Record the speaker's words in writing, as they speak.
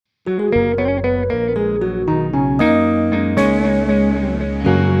Voya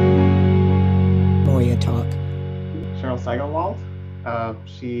Talk. Cheryl Seigelwald.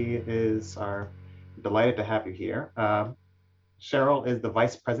 She is our delighted to have you here. Cheryl is the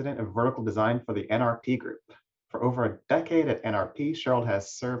Vice President of Vertical Design for the NRP Group. For over a decade at NRP, Cheryl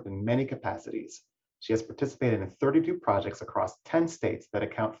has served in many capacities. She has participated in 32 projects across 10 states that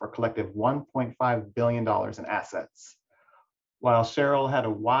account for a collective $1.5 billion in assets. While Cheryl had a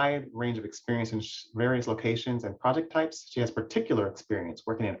wide range of experience in various locations and project types, she has particular experience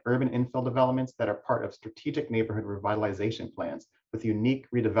working in urban infill developments that are part of strategic neighborhood revitalization plans with unique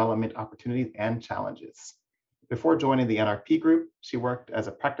redevelopment opportunities and challenges. Before joining the NRP Group, she worked as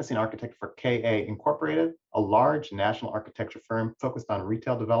a practicing architect for KA Incorporated, a large national architecture firm focused on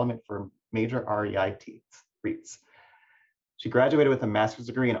retail development for major REITs. She graduated with a master's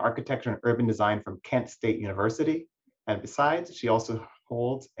degree in architecture and urban design from Kent State University. And besides, she also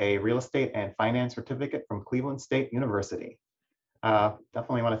holds a real estate and finance certificate from Cleveland State University.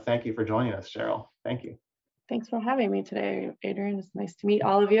 Definitely want to thank you for joining us, Cheryl. Thank you. Thanks for having me today, Adrian. It's nice to meet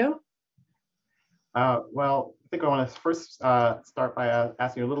all of you. Well, I think I want to first start by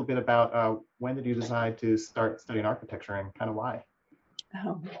asking you a little bit about when did you decide to start studying architecture and kind of why?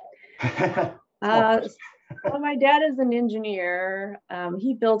 Well, my dad is an engineer.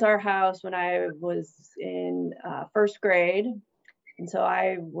 He built our house when I was in first grade. And so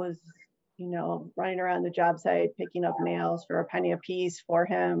I was, running around the job site, picking up nails for a penny a piece for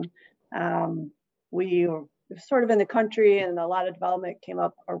him. We were sort of in the country and a lot of development came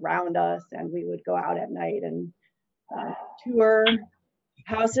up around us, and we would go out at night and tour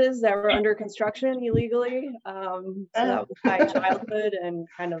houses that were under construction illegally. So that was my childhood and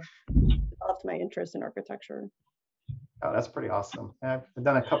kind of developed my interest in architecture. Oh, that's pretty awesome. I've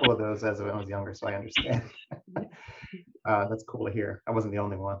done a couple of those as I was younger, so I understand. That's cool to hear. I wasn't the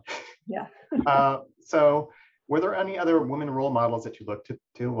only one. Yeah. So were there any other women role models that you looked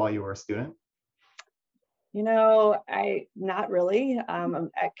to while you were a student? Not really.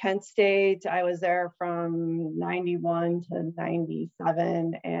 At Kent State, I was there from 91 to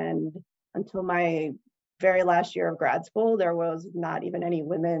 97. And until my very last year of grad school, there was not even any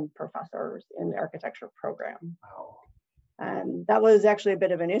women professors in the architecture program. Wow. And that was actually a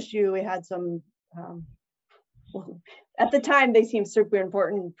bit of an issue. We had some, at the time, they seemed super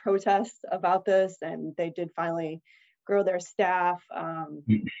important protests about this, and they did finally grow their staff. I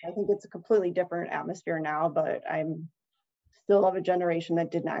think it's a completely different atmosphere now, but I'm still of a generation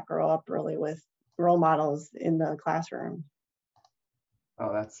that did not grow up really with role models in the classroom.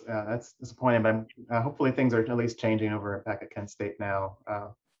 Oh, that's disappointing, but hopefully things are at least changing over back at Kent State now.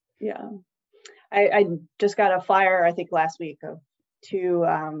 Yeah, I just got a flyer, I think last week, of two,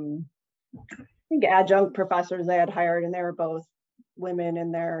 I think adjunct professors they had hired, and they were both women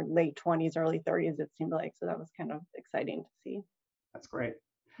in their late 20s, early 30s, it seemed like. So that was kind of exciting to see. That's great.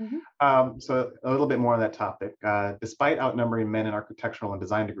 Mm-hmm. So a little bit more on that topic. Despite outnumbering men in architectural and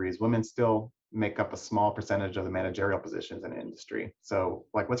design degrees, women still make up a small percentage of the managerial positions in the industry. So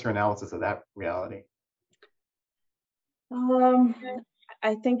what's your analysis of that reality?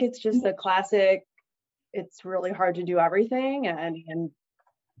 I think it's just a classic, it's really hard to do everything, and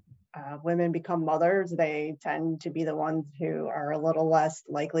women become mothers, they tend to be the ones who are a little less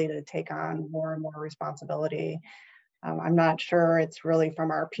likely to take on more and more responsibility. I'm not sure it's really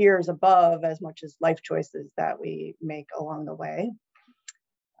from our peers above as much as life choices that we make along the way.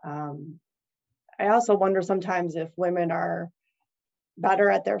 I also wonder sometimes if women are better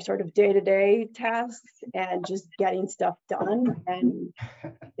at their sort of day-to-day tasks and just getting stuff done, and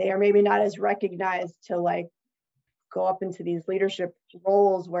they are maybe not as recognized to go up into these leadership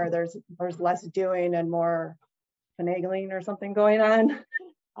roles where there's less doing and more finagling or something going on.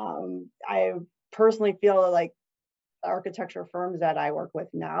 I personally feel like the architecture firms that I work with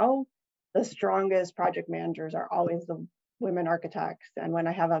now, the strongest project managers are always the women architects. And when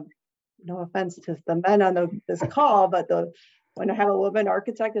I have no offense to the men on this call, but when I have a woman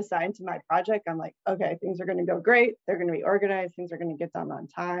architect assigned to my project, I'm like, okay, things are going to go great. They're going to be organized. Things are going to get done on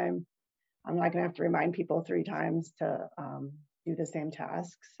time. I'm not going to have to remind people 3 times to do the same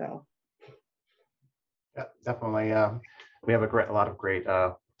task. So, yeah, definitely. We have a lot of great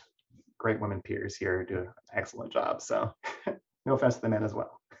women peers here who do an excellent job. So, no offense to the men as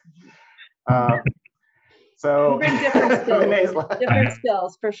well. So different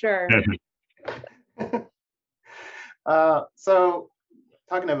skills for sure. So,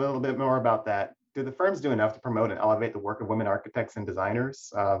 talking a little bit more about that, do the firms do enough to promote and elevate the work of women architects and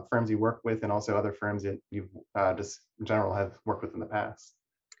designers, firms you work with, and also other firms that you've just in general have worked with in the past?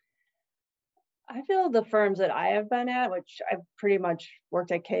 I feel the firms that I have been at, which I've pretty much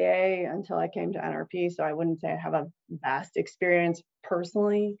worked at KA until I came to NRP, so I wouldn't say I have a vast experience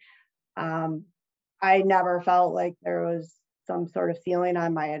personally. Um, I never felt like there was some sort of ceiling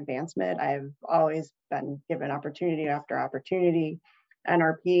on my advancement. I've always been given opportunity after opportunity.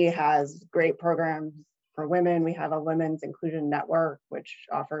 NRP has great programs for women. We have a women's inclusion network, which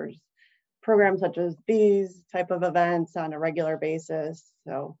offers programs such as these type of events on a regular basis.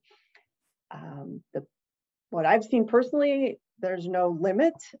 So what I've seen personally, there's no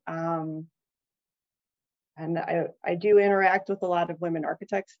limit. And I do interact with a lot of women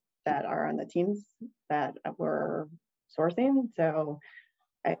architects that are on the teams that we're sourcing. So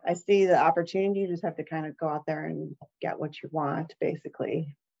I see the opportunity. You just have to kind of go out there and get what you want,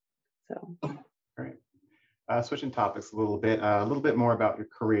 basically. So. Great. Switching topics a little bit more about your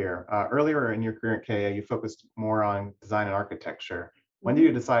career. Earlier in your career at KA, you focused more on design and architecture. When did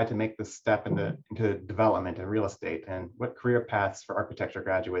you decide to make this step into development and real estate? And what career paths for architecture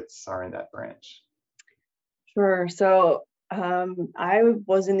graduates are in that branch? Sure. So I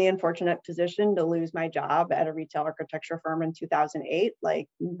was in the unfortunate position to lose my job at a retail architecture firm in 2008. Like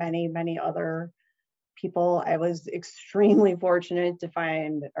many, many other people, I was extremely fortunate to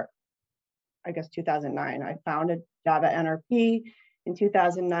find, I guess 2009, I found a job at NRP in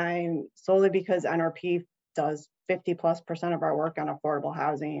 2009 solely because NRP does 50+% of our work on affordable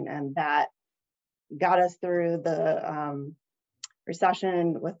housing, and that got us through the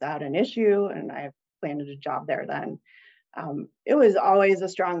recession without an issue, and I landed a job there then. It was always a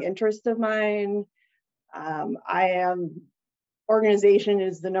strong interest of mine. Organization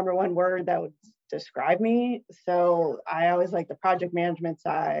is the number one word that would describe me. So I always like the project management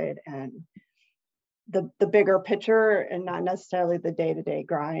side and the bigger picture, and not necessarily the day-to-day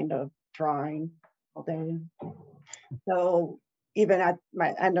grind of drawing all day. So even at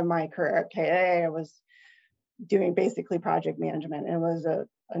my end of my career at KA, I was doing basically project management. And it was a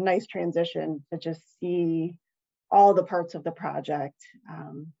nice transition to just see all the parts of the project.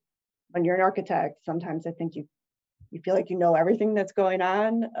 When you're an architect, sometimes I think you feel like you know everything that's going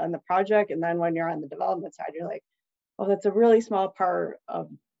on the project. And then when you're on the development side, you're like, oh, that's a really small part of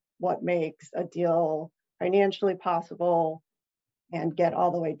what makes a deal financially possible and get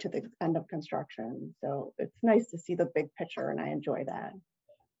all the way to the end of construction. So it's nice to see the big picture, and I enjoy that.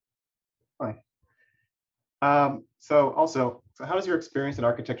 Fine. So how does your experience in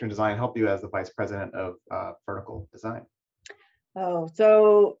architecture and design help you as the vice president of vertical design? Oh,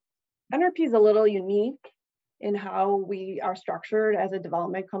 so NRP is a little unique in how we are structured as a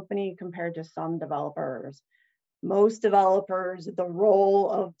development company compared to some developers. Most developers, the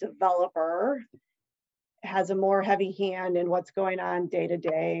role of developer has a more heavy hand in what's going on day to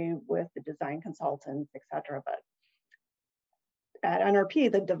day with the design consultants, et cetera. But at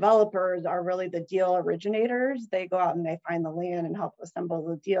NRP, the developers are really the deal originators. They go out and they find the land and help assemble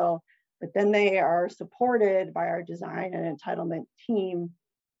the deal, but then they are supported by our design and entitlement team,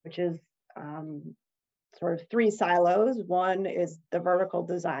 which is sort of three silos. One is the vertical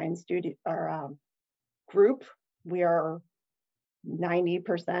design studio or group. We are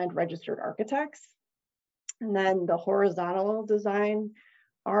 90% registered architects. And then the horizontal design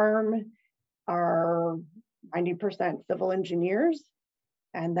arm are 90% civil engineers.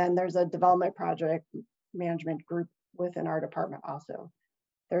 And then there's a development project management group within our department also.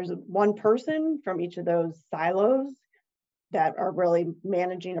 There's one person from each of those silos that are really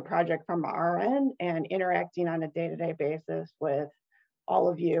managing a project from our end and interacting on a day-to-day basis with all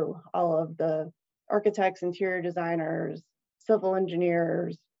of you, all of the architects, interior designers, civil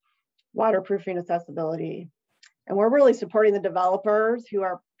engineers, waterproofing, accessibility. And we're really supporting the developers who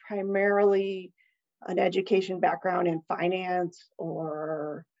are primarily an education background in finance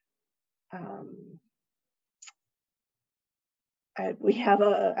or we have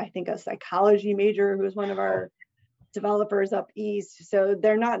I think a psychology major who is one of our developers up east. So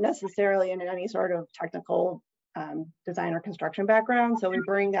they're not necessarily in any sort of technical design or construction background. So we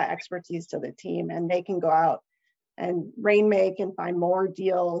bring that expertise to the team, and they can go out and rainmake and find more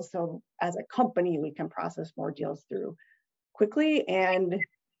deals. So as a company, we can process more deals through quickly. And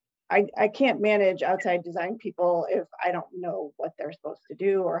I can't manage outside design people if I don't know what they're supposed to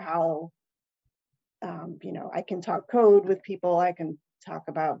do or how, I can talk code with people. I can talk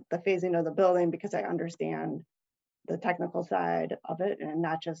about the phasing of the building because I understand the technical side of it, and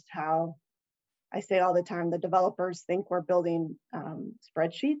not just how I say all the time, the developers think we're building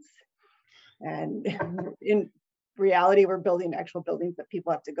spreadsheets, and in reality, we're building actual buildings that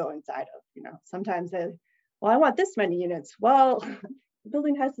people have to go inside of. Sometimes they, well, I want this many units. Well, the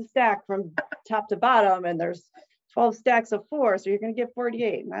building has to stack from top to bottom, and there's 12 stacks of 4, so you're going to get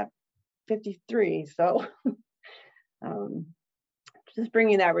 48, and that 53. So just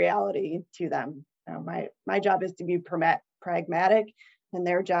bringing that reality to them. My job is to be pragmatic, and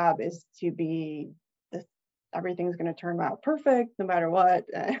their job is to be everything's going to turn out perfect no matter what.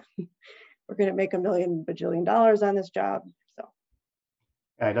 We're going to make $1 million bajillion on this job. So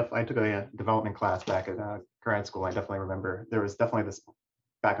I took a development class back at grad school. I definitely remember there was definitely this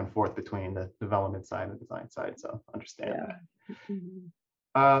back and forth between the development side and the design side. So understand that.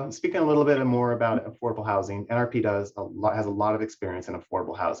 Mm-hmm. Speaking a little bit more about affordable housing, NRP has a lot of experience in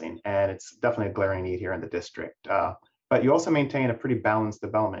affordable housing, and it's definitely a glaring need here in the district. But you also maintain a pretty balanced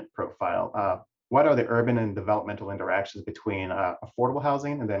development profile. What are the urban and developmental interactions between affordable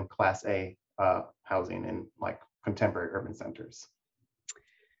housing and then Class A housing in like contemporary urban centers?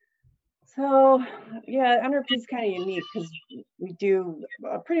 So yeah, NRP is kind of unique because we do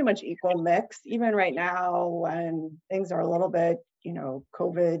a pretty much equal mix. Even right now, when things are a little bit,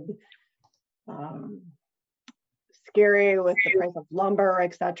 COVID scary with the price of lumber,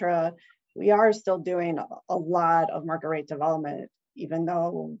 etc., we are still doing a lot of market rate development, even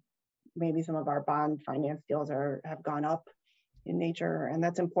though maybe some of our bond finance deals have gone up in nature, and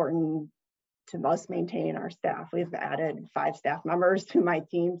that's important to us maintain our staff. We've added 5 staff members to my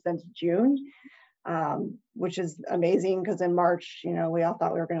team since June, which is amazing because in March, we all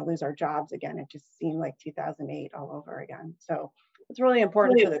thought we were going to lose our jobs again. It just seemed like 2008 all over again. So it's really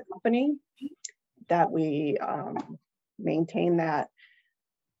important to the company that we maintain that.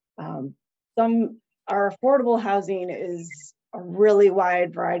 Our affordable housing is a really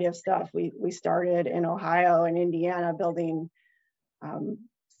wide variety of stuff. We started in Ohio and Indiana building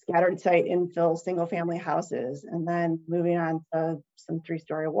scattered site infill single family houses, and then moving on to some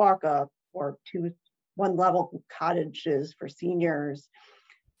 3-story walk up or 1 level cottages for seniors.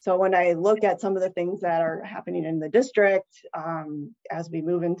 So when I look at some of the things that are happening in the district as we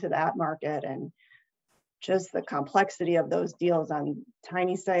move into that market, and just the complexity of those deals on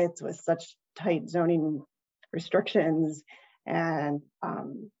tiny sites with such tight zoning restrictions, and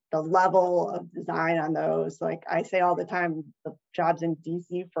the level of design on those, like I say all the time, the jobs in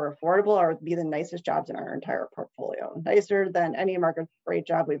DC for affordable are be the nicest jobs in our entire portfolio, nicer than any market rate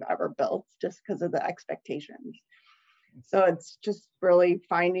job we've ever built, just because of the expectations. So it's just really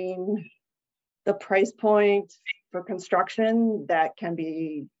finding the price point for construction that can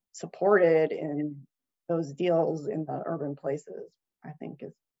be supported in those deals in the urban places, I think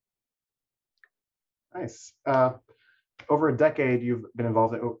is. Nice. Over a decade, you've been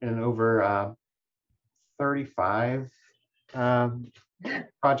involved in over 35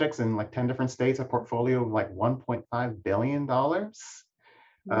 projects in like 10 different states, a portfolio of like $1.5 billion. That's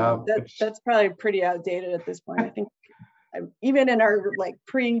probably pretty outdated at this point. I think even in our like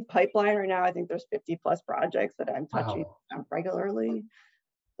pre-pipeline right now, I think there's 50+ projects that I'm touching regularly.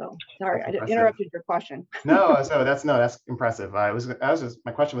 So sorry, I interrupted your question. No, so that's impressive. My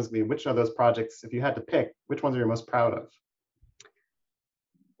question was gonna be, which of those projects, if you had to pick, which ones are you most proud of?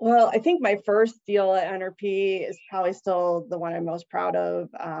 Well, I think my first deal at NRP is probably still the one I'm most proud of.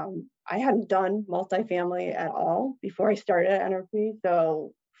 I hadn't done multifamily at all before I started at NRP,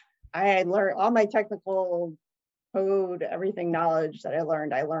 so I had learned all my technical code, everything knowledge that I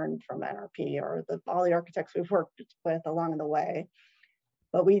learned from NRP or all the architects we've worked with along the way.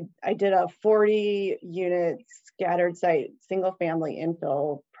 But I did a 40-unit scattered site single family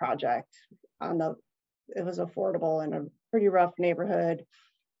infill project it was affordable in a pretty rough neighborhood.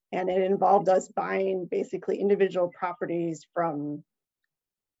 And it involved us buying basically individual properties from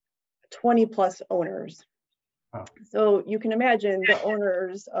 20+ owners. Wow. So you can imagine the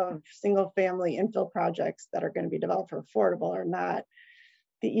owners of single family infill projects that are going to be developed for affordable are not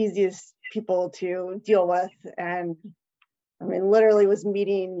the easiest people to deal with. And I mean, literally was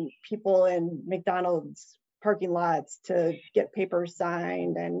meeting people in McDonald's parking lots to get papers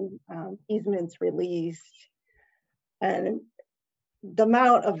signed and easements released. And the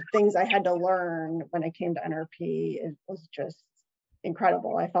amount of things I had to learn when I came to NRP was just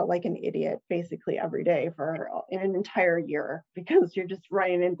incredible. I felt like an idiot basically every day for an entire year, because you're just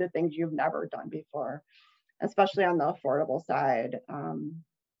running into things you've never done before, especially on the affordable side. I'm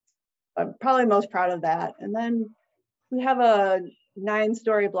probably most proud of that. And then we have a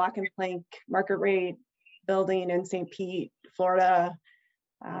 9-story block and plank market rate building in St. Pete, Florida.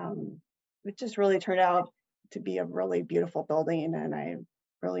 It just really turned out to be a really beautiful building, and I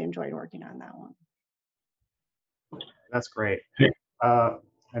really enjoyed working on that one. That's great.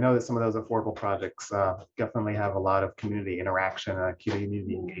 I know that some of those affordable projects definitely have a lot of community interaction,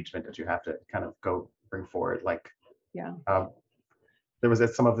 community engagement that you have to kind of bring forward. Like, yeah, there was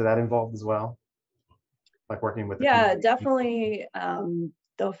some of that involved as well, like working with. Yeah, definitely.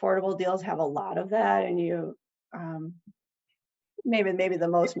 the affordable deals have a lot of that, and you maybe the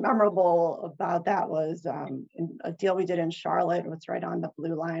most memorable about that was a deal we did in Charlotte. It's right on the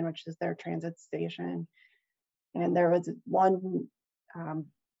Blue Line, which is their transit station. And there was one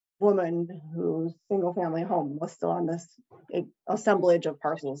woman whose single family home was still on this assemblage of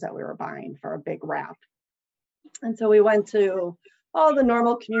parcels that we were buying for a big wrap. And so we went to all the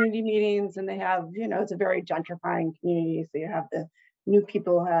normal community meetings, and they have, it's a very gentrifying community. So you have the new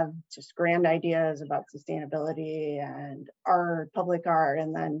people have just grand ideas about sustainability and art, public art,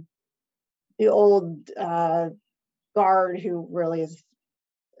 and then the old guard who really is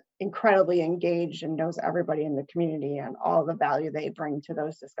incredibly engaged and knows everybody in the community and all the value they bring to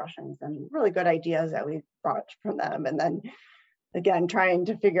those discussions and really good ideas that we brought from them. And then again, trying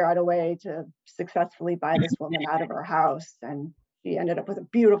to figure out a way to successfully buy this woman out of her house. And she ended up with a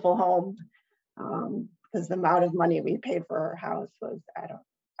beautiful home because the amount of money we paid for her house was,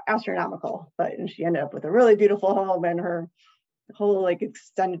 astronomical. But she ended up with a really beautiful home, and her whole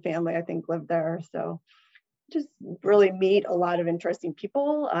extended family, I think, lived there. So just really meet a lot of interesting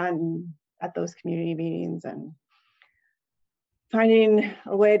people at those community meetings, and finding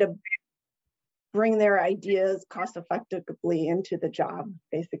a way to bring their ideas cost effectively into the job,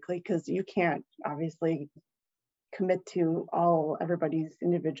 basically, because you can't obviously commit to everybody's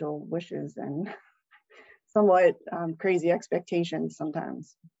individual wishes and somewhat crazy expectations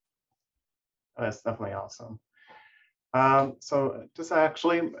sometimes. That's definitely awesome. So just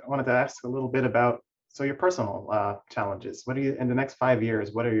actually wanted to ask a little bit about your personal challenges. What do you, in the next 5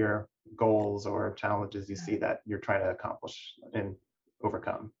 years, what are your goals or challenges you see that you're trying to accomplish and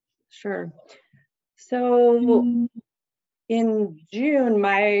overcome? Sure. So in June,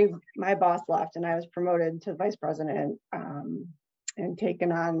 my boss left, and I was promoted to vice president and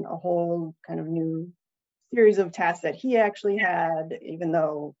taken on a whole kind of new series of tasks that he actually had, even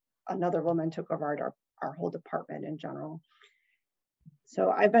though another woman took over our whole department in general.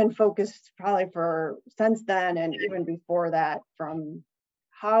 So I've been focused probably since then, and even before that, from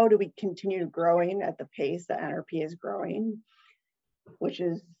how do we continue growing at the pace that NRP is growing, which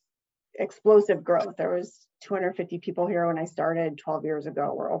is explosive growth. There was 250 people here when I started 12 years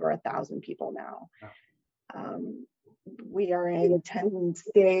ago. We're over 1,000 people now. We are in 10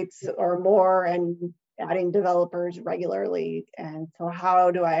 states or more and adding developers regularly. And so how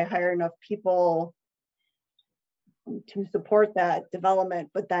do I hire enough people to support that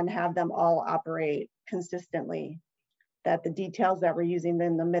development, but then have them all operate consistently, that the details that we're using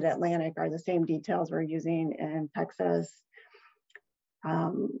in the Mid-Atlantic are the same details we're using in Texas?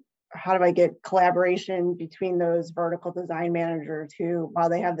 How do I get collaboration between those vertical design managers who, while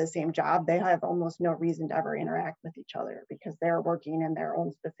they have the same job, they have almost no reason to ever interact with each other because they're working in their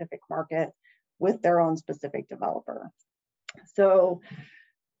own specific market with their own specific developer. So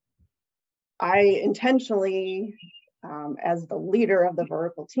I intentionally, as the leader of the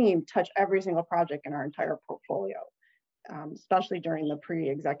vertical team, touch every single project in our entire portfolio, especially during the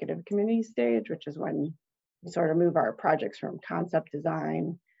pre-executive committee stage, which is when we sort of move our projects from concept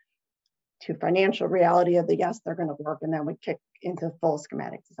design to financial reality of the yes, they're going to work, and then we kick into full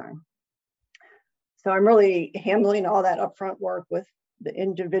schematic design. So I'm really handling all that upfront work with the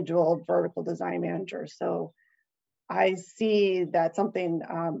individual vertical design managers. So I see that something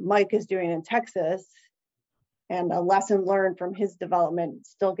Mike is doing in Texas and a lesson learned from his development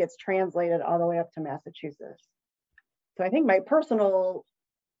still gets translated all the way up to Massachusetts. So I think my personal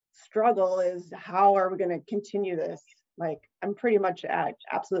struggle is, how are we going to continue this? I'm pretty much at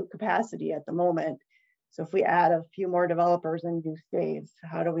absolute capacity at the moment. So if we add a few more developers in new states,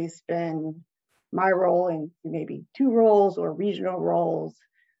 how do we spin my role in maybe 2 roles or regional roles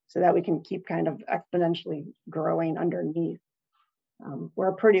so that we can keep kind of exponentially growing underneath? We're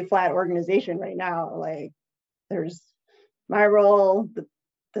a pretty flat organization right now. There's my role,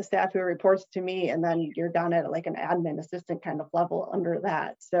 the staff who reports to me, and then you're down at an admin assistant kind of level under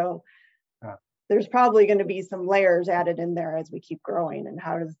that. So there's probably going to be some layers added in there as we keep growing. And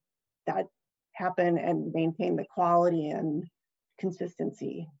how does that happen and maintain the quality and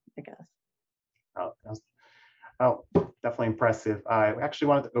consistency, I guess? Oh, definitely impressive. I actually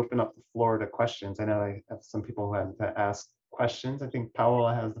wanted to open up the floor to questions. I know I have some people who have asked questions. I think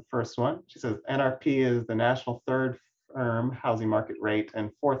Paola has the first one. She says, NRP is the national 3rd firm housing market rate and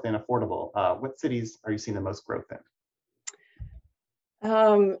 4th in affordable. What cities are you seeing the most growth in?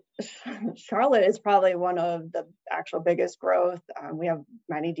 Charlotte is probably one of the actual biggest growth. We have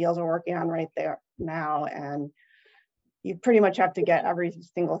many deals we're working on right there now, and you pretty much have to get every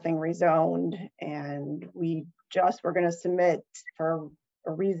single thing rezoned. And we're going to submit for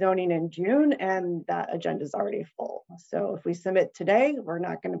a rezoning in June, and that agenda is already full. So if we submit today, we're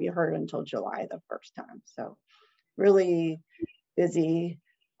not going to be heard until July the first time. So really busy.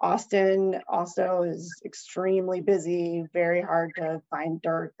 Austin also is extremely busy, very hard to find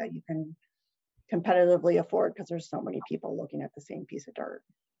dirt that you can competitively afford because there's so many people looking at the same piece of dirt.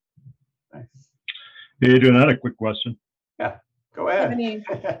 Nice. Hey, Adrian, I had a quick question. Yeah, go ahead.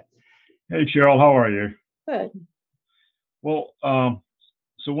 Hey, Cheryl, how are you? Good. Well,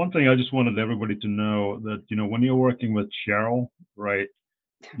 so one thing I just wanted everybody to know that, you know, when you're working with Cheryl, right,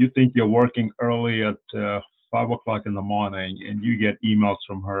 you think you're working early at 5 o'clock in the morning and you get emails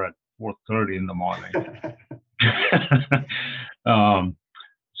from her at 4:30 in the morning.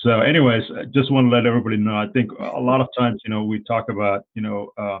 So anyways, I just want to let everybody know, I think a lot of times, you know, we talk about, you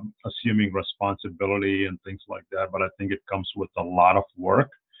know, assuming responsibility and things like that, but I think it comes with a lot of work.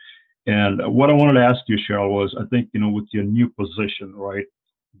 And what I wanted to ask you, Cheryl, was I think, you know, with your new position, right,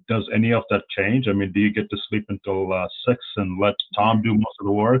 does any of that change? I mean, do you get to sleep until 6 and let Tom do most of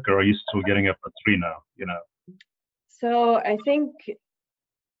the work, or are you still getting up at 3 now, you know? So I think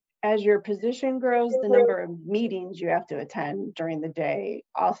as your position grows, the number of meetings you have to attend during the day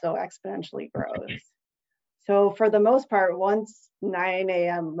also exponentially grows. So for the most part, once 9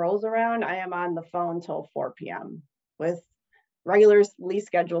 a.m. rolls around, I am on the phone till 4 p.m. with regularly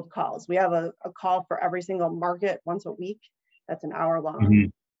scheduled calls. We have a call for every single market once a week. That's an hour long. Mm-hmm.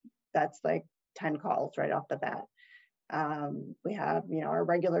 That's like 10 calls right off the bat. We have, you know, our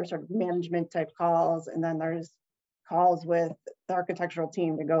regular sort of management type calls, and then there's calls with the architectural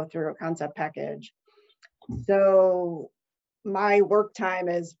team to go through a concept package. So my work time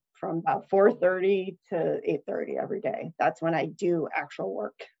is from about 4:30 to 8:30 every day. That's when I do actual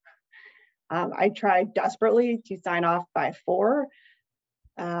work. I tried desperately to sign off by 4,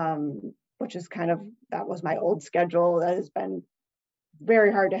 which is kind of, that was my old schedule. That has been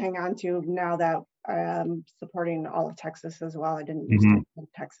very hard to hang on to now that I'm supporting all of Texas as well. I didn't used to in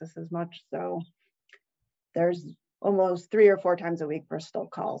Texas as much. So there's almost 3 or 4 times a week for still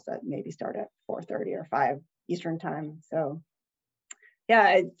calls that maybe start at 4:30 or 5 Eastern time. So yeah,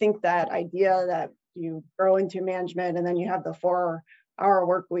 I think that idea that you grow into management and then you have the 4-hour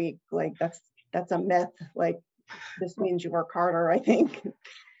work week, like that's a myth. Like this means you work harder, I think.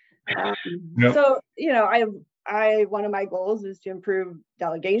 Yep. So, you know, I one of my goals is to improve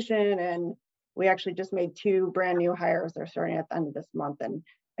delegation, and we actually just made 2 brand new hires. They're starting at the end of this month, and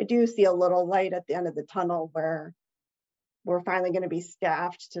I do see a little light at the end of the tunnel where we're finally going to be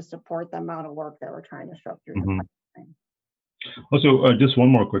staffed to support the amount of work that we're trying to shove through the pipeline. Also, just one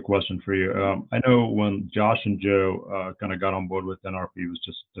more quick question for you. I know when Josh and Joe kind of got on board with NRP, it was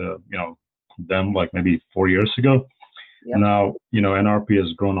just, you know, them like maybe 4 years ago. Yep. Now, you know, NRP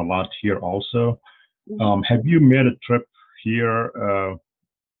has grown a lot here also. Have you made a trip here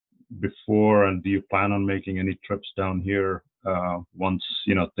before, and do you plan on making any trips down here once,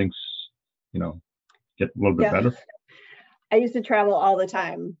 you know, things, you know, get a little bit better? I used to travel all the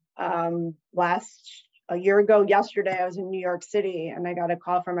time. A year ago yesterday, I was in New York City and I got a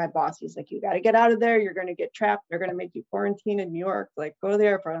call from my boss. He's like, you got to get out of there. You're going to get trapped. They're going to make you quarantine in New York. Like, go to the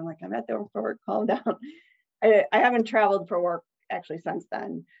airport. I'm like, I'm at the airport. Calm down. I haven't traveled for work actually since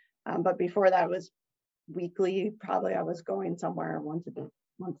then. But before that was weekly. Probably I was going somewhere once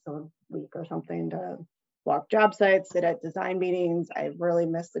a week or something to walk job sites, sit at design meetings. I really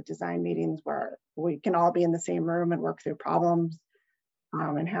miss the design meetings where we can all be in the same room and work through problems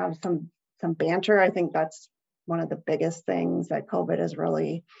and have some banter. I think that's one of the biggest things that COVID has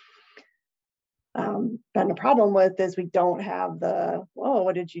really been a problem with, is we don't have the, oh,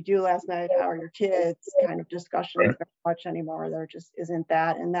 what did you do last night? How are your kids? Kind of discussions very much anymore. There just isn't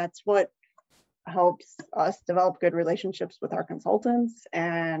that. And that's what helps us develop good relationships with our consultants.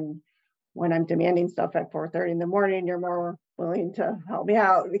 And when I'm demanding stuff at 4:30 in the morning, you're more willing to help me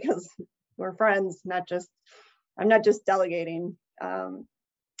out because we're friends, I'm not just delegating.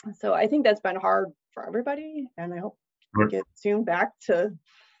 So I think that's been hard for everybody, and I hope we get soon back to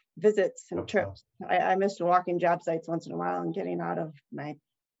visits and trips. I miss walking job sites once in a while and getting out of my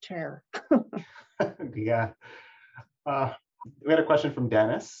chair. Yeah. We had a question from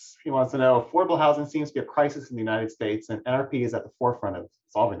Dennis. He wants to know, affordable housing seems to be a crisis in the United States, and NRP is at the forefront of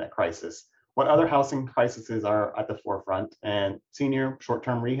solving that crisis. What other housing crises are at the forefront, and senior,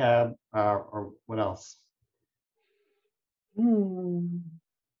 short-term rehab, or what else?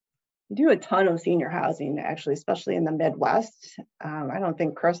 We do a ton of senior housing, actually, especially in the Midwest. I don't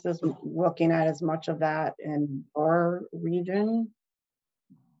think Chris is looking at as much of that in our region.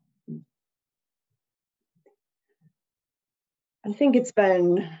 I think it's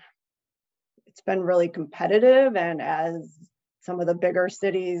been really competitive, and as some of the bigger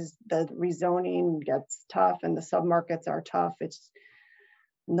cities, the rezoning gets tough and the submarkets are tough.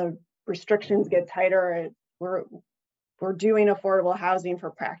 The restrictions get tighter. We're doing affordable housing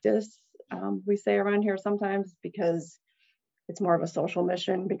for practice, we say around here sometimes, because it's more of a social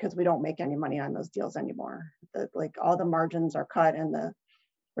mission, because we don't make any money on those deals anymore. Like all the margins are cut and the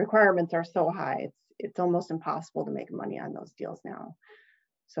requirements are so high, it's almost impossible to make money on those deals now.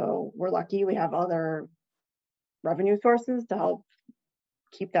 So we're lucky we have other revenue sources to help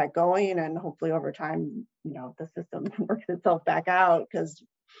keep that going, and hopefully over time, the system works itself back out, because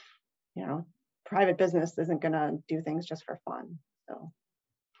private business isn't going to do things just for fun. So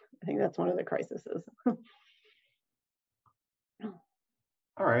I think that's one of the crises.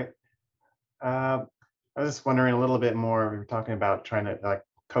 All right. I was just wondering a little bit more. We were talking about trying to like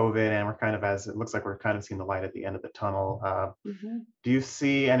COVID, and we're kind of, as it looks like we're kind of seeing the light at the end of the tunnel. Do you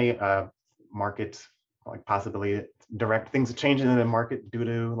see any market like possibly direct things changing in the market due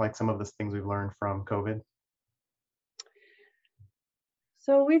to like some of the things we've learned from COVID?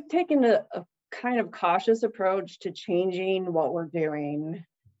 So we've taken a kind of cautious approach to changing what we're doing.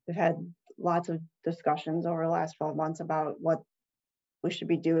 We've had lots of discussions over the last 12 months about what we should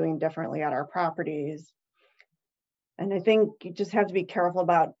be doing differently at our properties. And I think you just have to be careful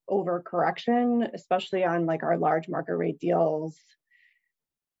about overcorrection, especially on like our large market rate deals.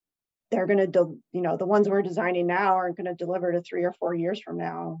 They're going to, the ones we're designing now aren't going to deliver to 3 or 4 years from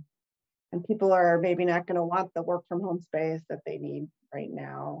now. And people are maybe not going to want the work from home space that they need right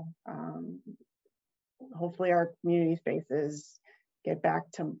now. Hopefully our community spaces get back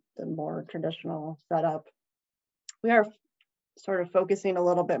to the more traditional setup. We are sort of focusing a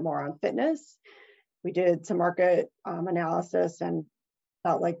little bit more on fitness. We did some market analysis and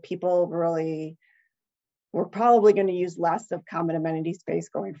felt like people really were probably going to use less of common amenity space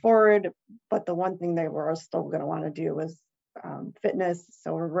going forward, but the one thing they were still going to want to do was fitness.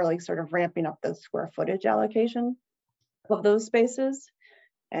 So we're really sort of ramping up the square footage allocation of those spaces,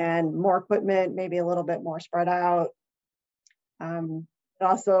 and more equipment, maybe a little bit more spread out. It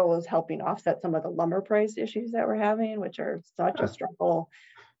also was helping offset some of the lumber price issues that we're having, which are such a struggle.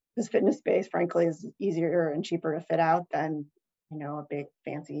 This fitness space, frankly, is easier and cheaper to fit out than, a big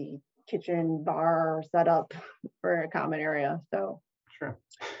fancy kitchen bar setup for a common area. So sure.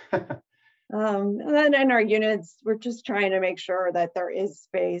 And then in our units, we're just trying to make sure that there is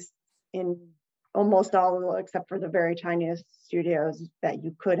space in almost all of them, except for the very tiniest studios, that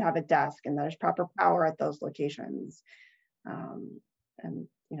you could have a desk and there's proper power at those locations. And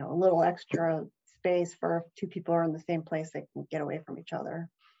a little extra space for if 2 people are in the same place, they can get away from each other.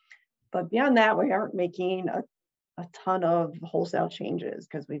 But beyond that, we aren't making a ton of wholesale changes,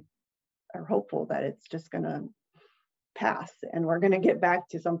 because we are hopeful that it's just going to pass and we're going to get back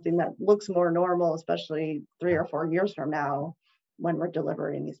to something that looks more normal, especially 3 or 4 years from now when we're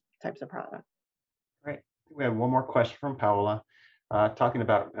delivering these types of products. Right. We have one more question from Paola, talking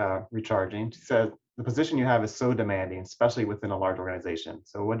about recharging. She said, the position you have is so demanding, especially within a large organization.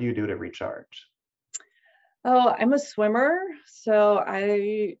 So what do you do to recharge? Oh, I'm a swimmer. So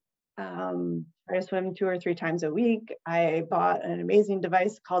I try to swim 2 or 3 times a week. I bought an amazing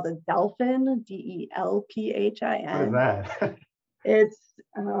device called a Delphin, DELPHIN. What is that? It's,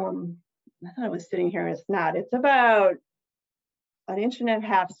 I thought it was sitting here. It's not. It's about 1.5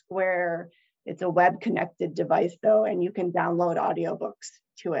 inches square. It's a web connected device though, and you can download audiobooks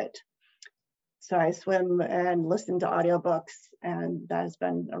to it. So I swim and listen to audiobooks, and that has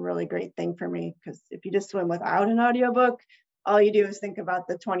been a really great thing for me, because if you just swim without an audiobook, all you do is think about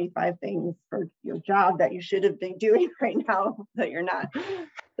the 25 things for your job that you should have been doing right now that you're not.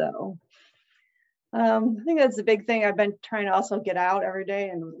 So I think that's a big thing. I've been trying to also get out every day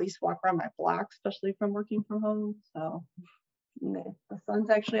and at least walk around my block, especially from working from home. So the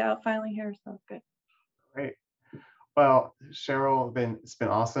sun's actually out finally here, so it's good. Great. Well, Cheryl, it's been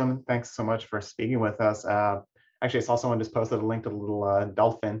awesome. Thanks so much for speaking with us. Actually, I saw someone just posted a link to the little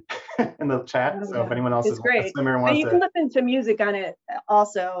dolphin in the chat. Oh, so yeah. if anyone else it's is great. a swimmer and But wants you can listen to music on it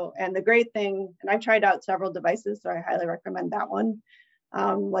also. And the great thing, and I've tried out several devices, so I highly recommend that one.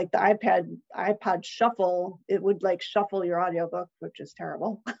 Like the iPod Shuffle, it would like shuffle your audiobook, which is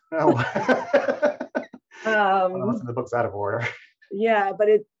terrible. Oh. Listen to the books out of order. Yeah, but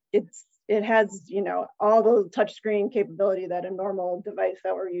it has, all the touchscreen capability that a normal device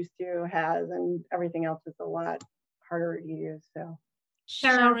that we're used to has, and everything else is a lot harder to use. So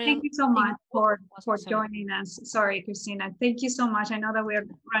Cheryl, thank you so much for joining us. Sorry, Christina. Thank you so much. I know that we're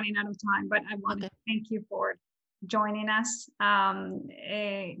running out of time, but I want to thank you for joining us.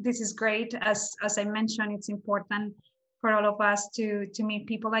 This is great. As I mentioned, it's important for all of us to meet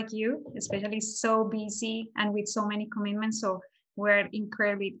people like you, especially so busy and with so many commitments. So we're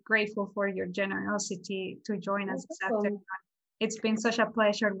incredibly grateful for your generosity to join us this afternoon. It's been such a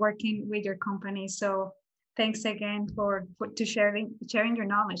pleasure working with your company. So thanks again for sharing your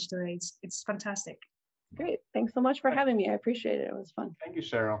knowledge today. It's fantastic. Great. Thanks so much for having me. I appreciate it. It was fun. Thank you,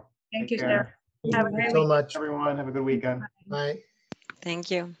 Cheryl. Thank Take you, care. Cheryl. Have a great Thank you so much. Everyone, have a good weekend. Bye.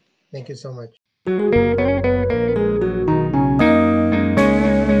 Thank you. Thank you so much.